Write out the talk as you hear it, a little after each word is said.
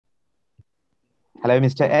Hello,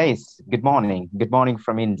 Mr. Ace. Good morning. Good morning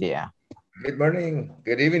from India. Good morning,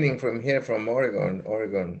 good evening from here from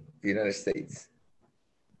Oregon, United States.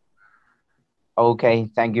 Okay,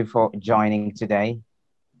 thank you for joining today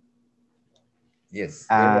Yes,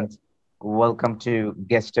 you're welcome. and welcome to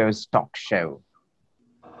Guestos Talk Show.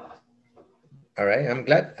 All right, I'm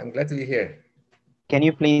glad to be here. Can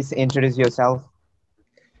you please introduce yourself?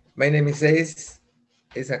 My name is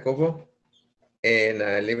Jacobo, and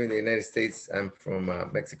I live in the United States. I'm from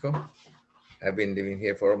Mexico. I've been living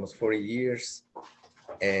here for almost 40 years,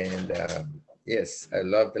 and yes, I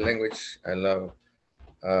love the language. I love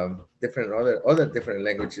different other different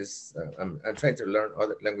languages. I'm trying to learn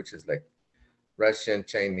other languages like Russian,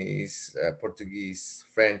 Chinese, Portuguese,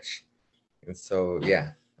 French. And so,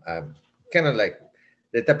 yeah, I'm kind of like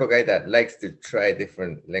the type of guy that likes to try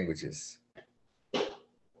different languages.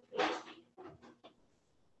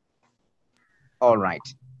 All right.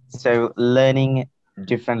 So, learning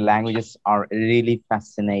different languages are really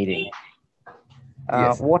fascinating.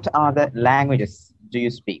 Yes, What other languages do you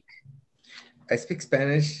speak? I speak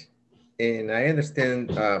Spanish and I understand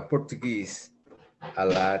Portuguese a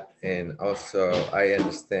lot. And also, I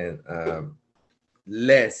understand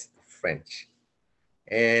less French.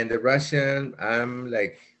 And the Russian, I'm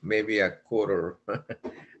like maybe a quarter.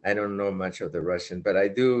 I don't know much of the Russian, but I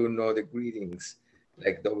do know the greetings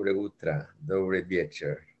like Dobre Utra, Dobre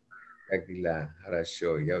Večer, Agila,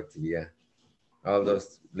 Harasho, Yautia, all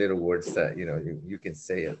those little words that you can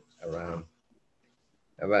say it around.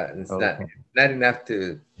 But it's not Okay. not enough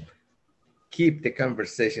to keep the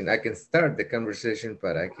conversation. I can start the conversation,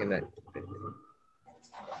 but I cannot.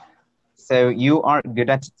 So, you are good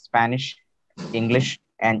at Spanish, English,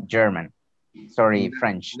 and German. Sorry,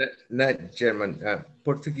 French. Not German,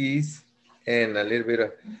 Portuguese, and a little bit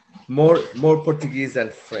of more Portuguese than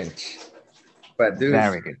French, but do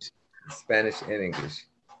Very good. Spanish and English.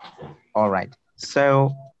 All right.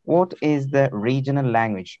 So, what is the regional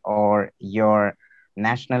language or your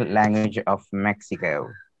national language of Mexico?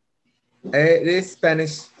 It is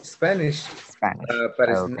Spanish, Spanish. but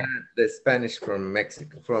it's Okay. not the Spanish from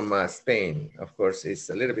Mexico, from Spain. Of course, it's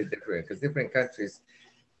a little bit different because different countries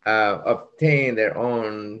obtain their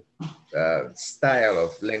own style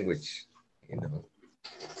of language. You know.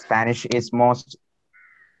 Spanish is most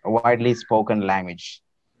widely spoken language.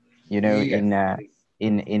 Yes.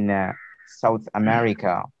 In South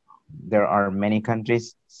America, there are many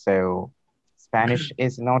countries. So, Spanish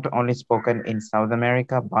is not only spoken in South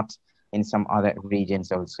America, but in some other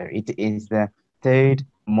regions also. It is the third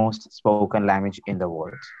most spoken language in the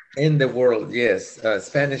world. In the world, yes,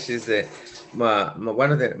 Spanish is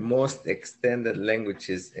one of the most extended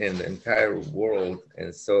languages in the entire world,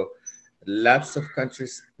 and so lots of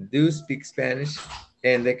countries do speak Spanish,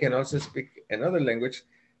 and they can also speak another language.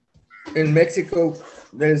 In Mexico,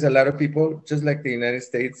 there's a lot of people, just like the United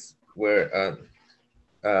States, where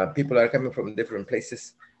people are coming from different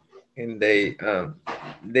places, and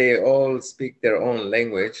they all speak their own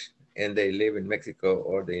language, and they live in Mexico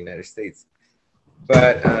or the United States.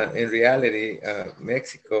 But in reality,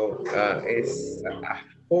 Mexico is a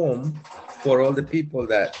home for all the people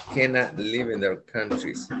that cannot live in their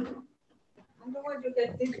countries.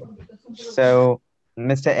 Okay. So,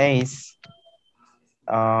 Mr. Ace,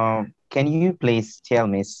 can you please tell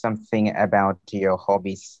me something about your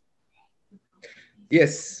hobbies?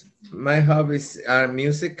 Yes, my hobbies are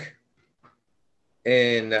music,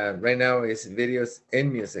 and right now is videos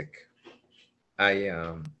and music. I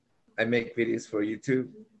um, I make videos for YouTube,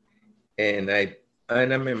 and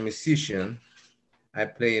I'm a musician. I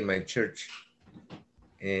play in my church,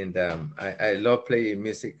 and I love playing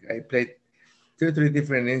music. I play two or three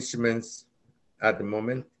different instruments at the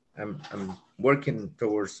moment. I'm working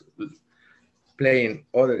towards playing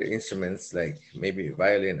other instruments like maybe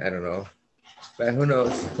violin. I don't know, but who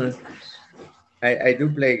knows? I do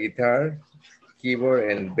play guitar, keyboard,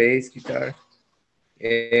 and bass guitar,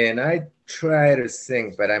 and I try to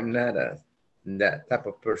sing, but I'm not that type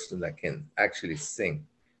of person that can actually sing.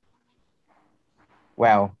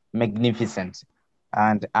 Wow, magnificent.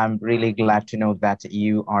 And I'm really glad to know that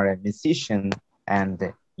you are a musician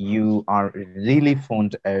and you are really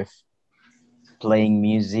fond of playing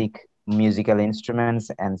music, musical instruments,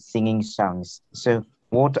 and singing songs. So,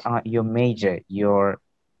 what are your major, your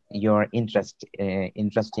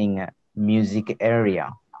interesting music area?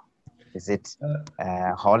 Is it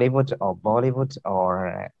Uh, Hollywood or Bollywood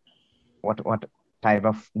or what type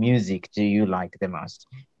of music do you like the most?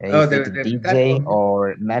 oh, Is it the type DJ of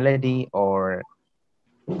or melody or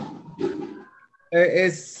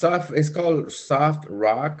it's soft. It's called soft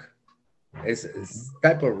rock, it's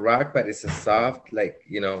type of rock, but it's a soft, like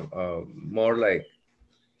more like.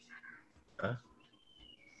 Uh,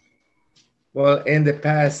 well, in the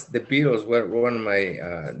past, the Beatles were one of my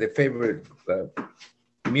the favorite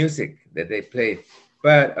music that they played,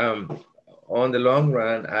 but on the long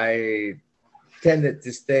run, I tended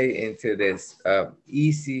to stay into this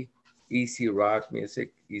easy rock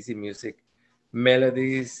music, easy music,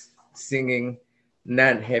 melodies, singing,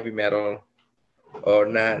 not heavy metal or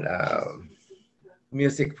not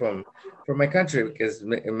music from my country, because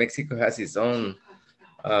Mexico has its own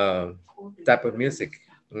um, type of music,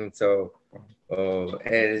 and so and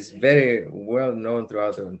it's very well known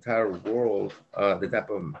throughout the entire world, the type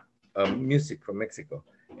of music from Mexico.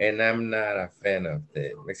 And I'm not a fan of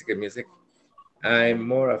the Mexican music. I'm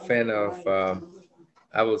more a fan of,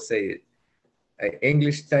 I will say,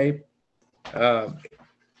 English type, uh,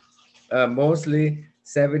 mostly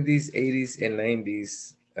 70s, 80s, and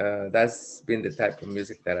 90s. That's been the type of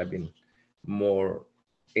music that I've been more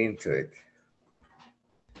into it.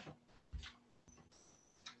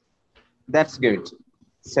 That's good.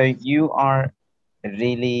 So you are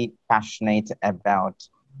really passionate about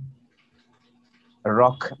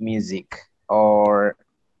rock music or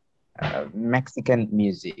Mexican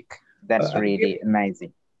music. That's I'll give, really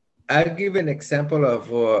amazing. I'll give an example of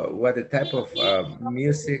what the type of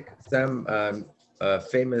music some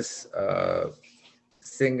famous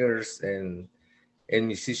singers and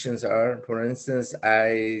musicians are. For instance,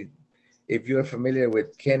 if you're familiar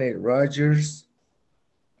with Kenny Rogers,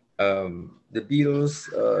 the Beatles,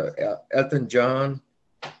 Elton John,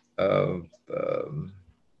 uh, um,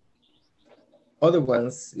 other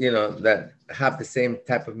ones, that have the same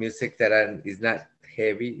type of music that is not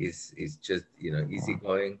heavy, is just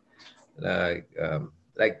easygoing,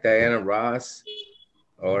 like Diana Ross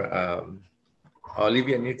or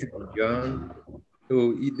Olivia Newton-John,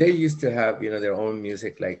 who they used to have their own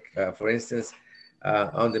music. Like for instance,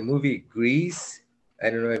 on the movie Grease, I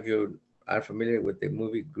don't know if you are familiar with the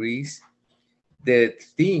movie Grease. The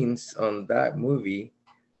themes on that movie,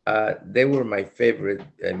 they were my favorite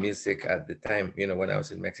music at the time, when I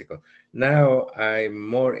was in Mexico. Now I'm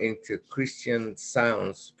more into Christian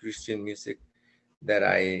sounds, Christian music that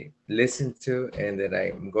I listen to and that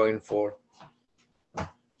I'm going for.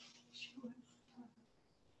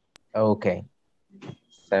 Okay.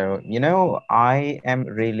 So, I am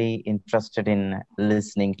really interested in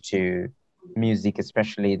listening to music,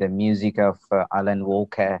 especially the music of Alan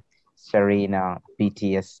Walker, Serena,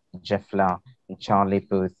 BTS, Jeffla, and Charlie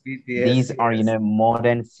Puth. BTS, These are, yes,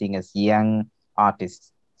 modern singers, young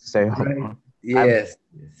artists. So right, I'm yes,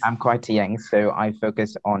 yes. I'm quite young, so I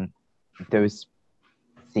focus on those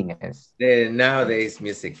singers. The nowadays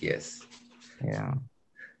music, yes. Yeah.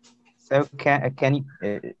 So can you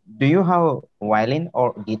do you have violin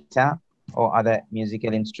or guitar or other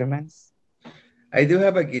musical instruments? I do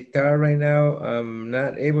have a guitar right now. I'm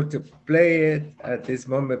not able to play it at this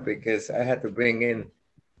moment because I had to bring in.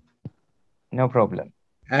 No problem.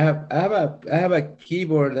 I have a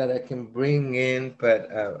keyboard that I can bring in, but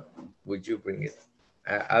would you bring it?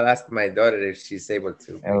 I'll ask my daughter if she's able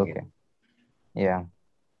to bring it. Okay. Yeah.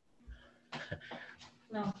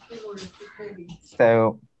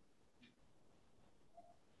 So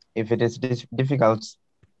if it is difficult,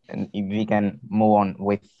 and if we can move on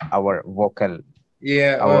with our vocal,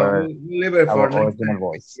 Yeah, our we'll leave it for next original time.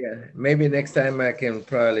 voice. Yeah, maybe next time I can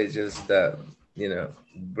probably just you know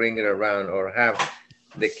bring it around or have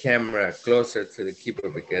the camera closer to the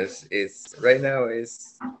keyboard because it's right now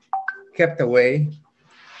is kept away,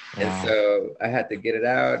 and Yeah. so I had to get it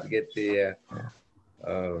out, get the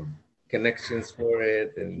connections for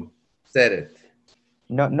it, and set it.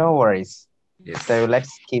 No worries. Yes, So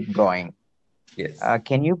let's keep going. yes.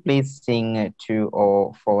 Can you please sing 2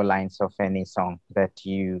 or 4 lines of any song that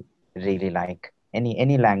you really like?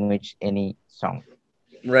 Any language, any song.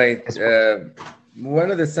 Right. Just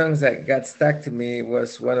One of the songs that got stuck to me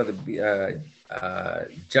was one of the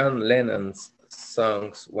John Lennon's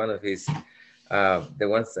songs, one of his the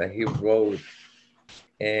ones that he wrote,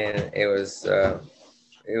 and it was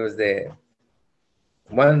the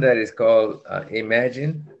one that is called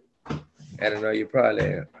Imagine. I don't know. You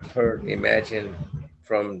probably heard Imagine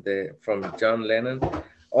from John Lennon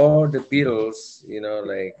or the Beatles.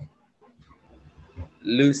 Like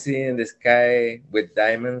Lucy in the Sky with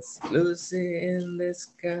Diamonds. Lucy in the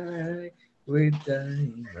Sky with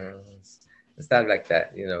Diamonds. And stuff like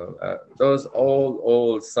that. Those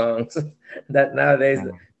old songs that nowadays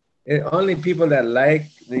only people that like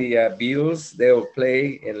the Beatles, they will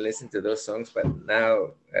play and listen to those songs. But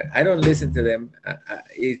now I don't listen to them.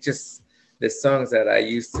 It's just the songs that I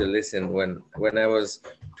used to listen when I was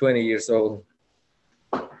 20 years old.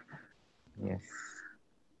 Yes.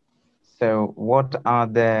 So, what are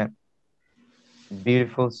the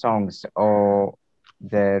beautiful songs or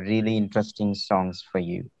the really interesting songs for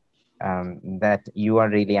you that you are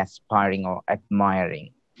really aspiring or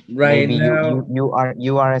admiring? Right Maybe now,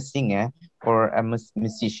 you are a singer or a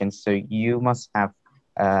musician, so you must have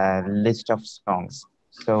a list of songs.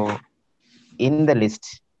 So, in the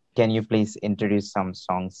list, can you please introduce some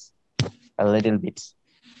songs a little bit?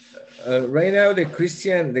 right now the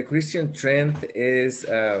Christian trend is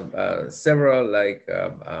several like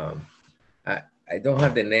I don't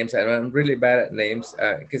have the names. I'm really bad at names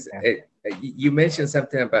because Yeah, you mentioned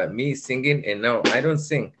something about me singing, and no, I don't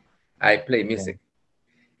sing. I play yeah. music.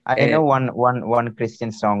 I know And one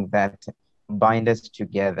Christian song that bind us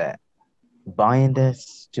together. Bind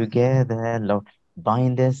us together, Lord.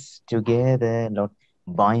 Bind us together, Lord.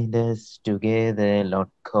 Bind us together, Lord.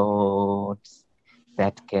 Cords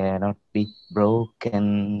that cannot be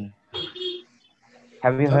broken.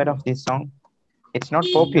 Have you heard of this song? It's not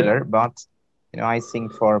no, popular, but I sing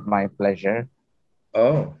for my pleasure.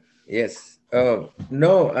 oh yes, oh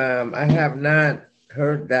no, I have not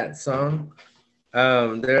heard that song.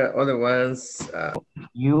 There are other ones.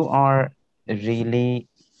 You are really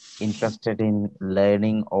interested in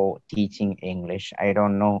learning or teaching English. I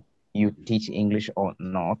don't know you teach English or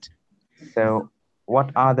not. So,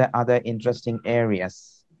 what are the other interesting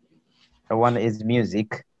areas? One is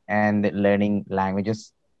music and learning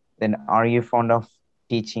languages. Then, are you fond of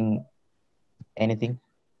teaching anything?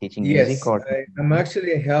 Teaching music Yes, or I'm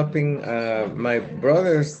actually helping my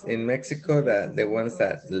brothers in Mexico, that the ones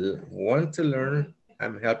that want to learn.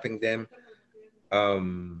 I'm helping them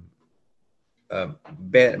um,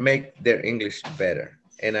 make their English better,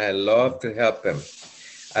 and I love to help them.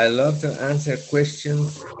 I love to answer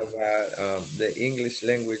questions about the English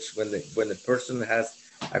language when the person has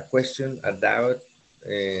a question, a doubt,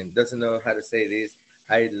 and doesn't know how to say this.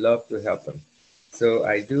 I love to help them. So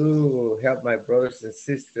I do help my brothers and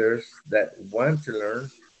sisters that want to learn,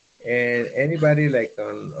 and anybody like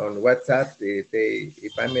on WhatsApp,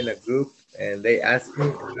 if I'm in a group and they ask me,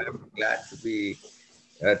 I'm glad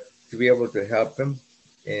uh, to be able to help them,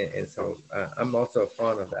 and so I'm also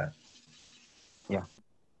fond of that. yeah?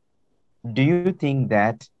 Do you think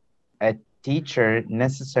that a teacher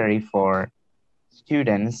necessary for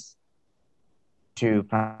students to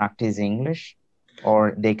practice English,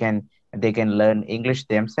 or they can learn English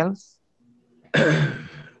themselves?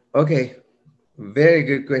 Okay, very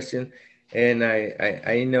good question. And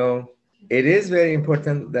I know it is very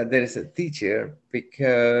important that there is a teacher,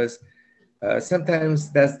 because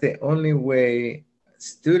sometimes that's the only way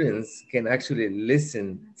students can actually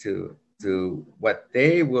listen to what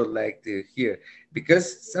they would like to hear.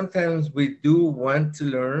 Because sometimes we do want to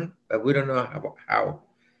learn, but we don't know how.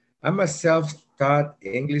 I'm a self-taught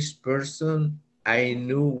English person. I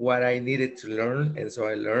knew what I needed to learn, and so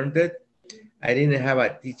I learned it. I didn't have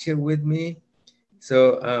a teacher with me,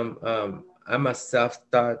 so I'm a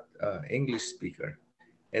self-taught English speaker,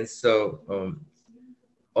 and so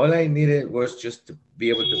all I needed was just to be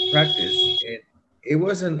able to practice. And it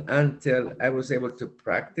wasn't until I was able to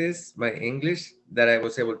practice my English that I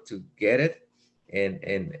was able to get it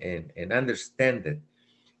and understand it.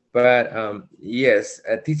 But yes,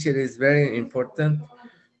 a teacher is very important,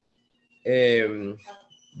 um,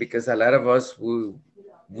 because a lot of us we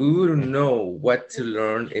wouldn't know what to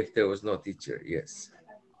learn if there was no teacher. Yes.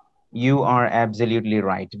 You are absolutely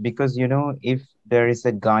right, because if there is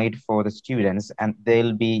a guide for the students, and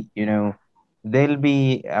they'll be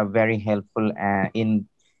very helpful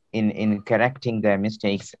in correcting their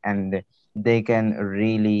mistakes, and they can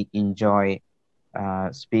really enjoy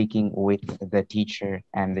speaking with the teacher,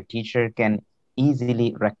 and the teacher can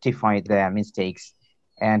easily rectify their mistakes,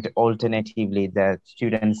 and alternatively the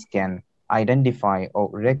students can identify or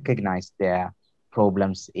recognize their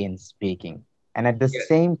problems in speaking. And at the Yes.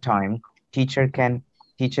 same time, teacher can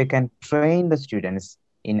teacher can train the students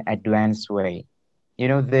in advanced way.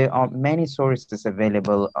 There are many sources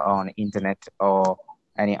available on internet or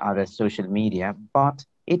any other social media, but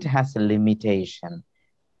it has a limitation.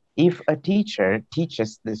 If a teacher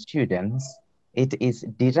teaches the students, it is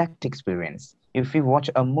direct experience. If we watch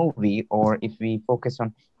a movie or if we focus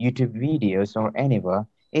on YouTube videos or anywhere,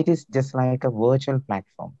 it is just like a virtual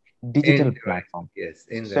platform, digital Indirect. platform. Yes,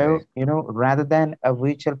 So, indirect. rather than a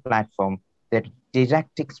virtual platform, that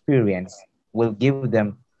direct experience will give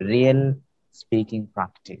them real speaking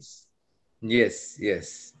practice. Yes,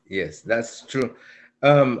 yes, yes, that's true.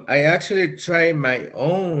 I actually try my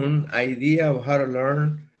own idea of how to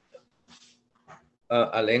learn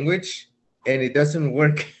a language, and it doesn't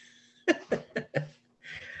work.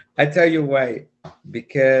 I tell you why.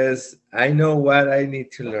 Because I know what I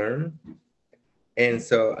need to learn. And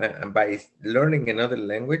so by learning another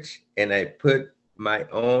language and I put my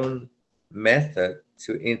own method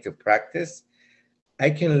to into practice,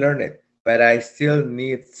 I can learn it, but I still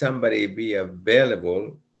need somebody be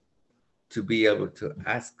available to be able to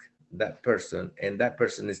ask that person, and that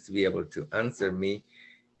person is to be able to answer me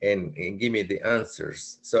and give me the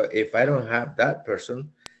answers. So if I don't have that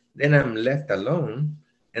person, then I'm left alone.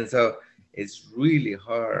 And so it's really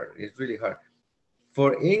hard. It's really hard.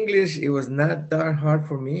 For English, it was not that hard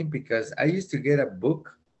for me because I used to get a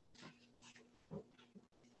book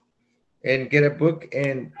and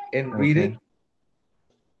read Okay. it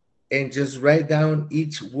and just write down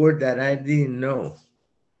each word that I didn't know.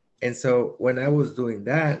 And so when I was doing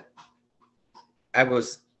that, I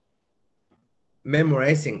was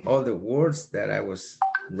memorizing all the words that I was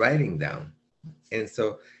writing down. And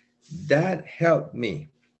so that helped me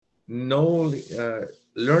know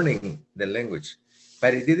learning the language,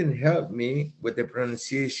 but it didn't help me with the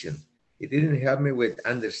pronunciation. It didn't help me with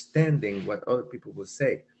understanding what other people would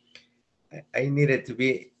say. I needed to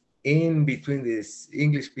be in between these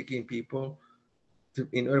English speaking people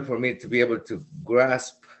in order for me to be able to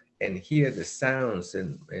grasp and hear the sounds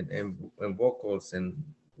and vocals and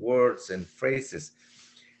words and phrases.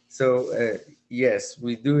 So yes,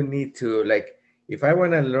 we do need to, like, if I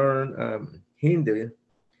want to learn Hindi,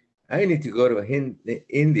 I need to go to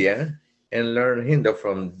India and learn Hindi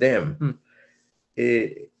from them.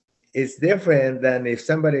 It, it's different than if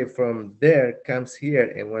somebody from there comes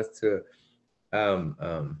here and wants to um,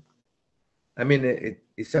 um, I mean,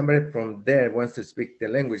 if somebody from there wants to speak the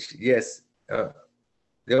language, yes,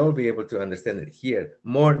 they'll be able to understand it here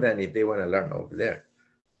more than if they want to learn over there.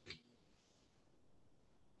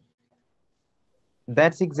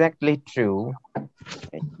 That's exactly true.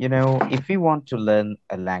 If we want to learn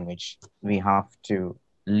a language, we have to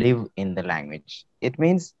live in the language. It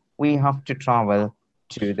means we have to travel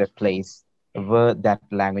to the place where that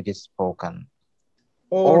language is spoken,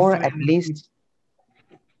 Or or at find people. least,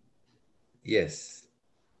 Yes,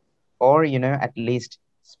 at least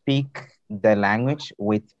speak the language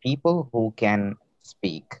with people who can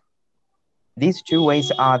speak. These two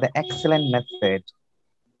ways are the excellent method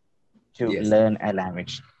to yes, learn a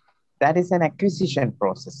language. That is an acquisition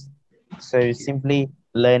process. So simply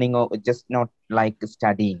learning or just not like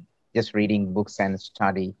studying, just reading books and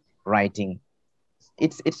study, writing.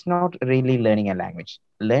 It's not really learning a language.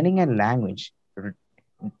 Learning a language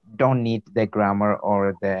don't need the grammar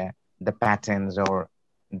or the patterns or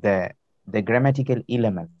the the grammatical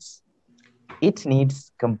elements. It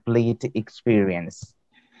needs complete experience.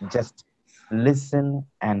 Just listen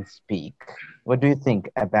and speak. What do you think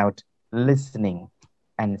about listening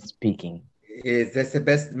and speaking? yes, that's the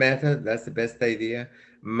best method. That's the best idea.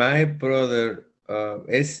 My brother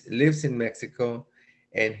is lives in Mexico,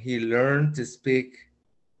 and he learned to speak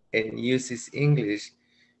and uses English.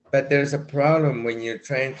 But there's a problem when you're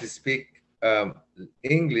trying to speak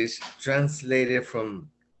English translated from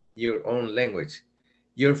your own language.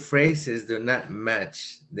 Your phrases do not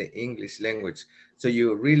match the English language. So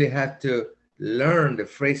you really have to learn the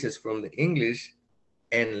phrases from the English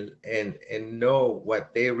and know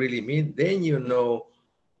what they really mean. Then you know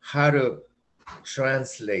how to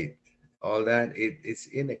translate all that. It's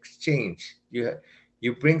in exchange.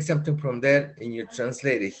 You bring something from there and you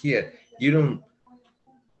translate it here. You don't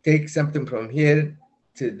take something from here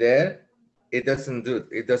to there. It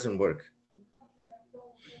doesn't work.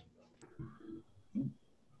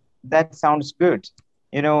 That sounds good.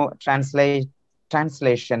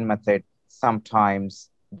 Translation method sometimes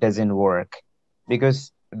doesn't work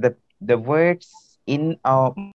because the words in our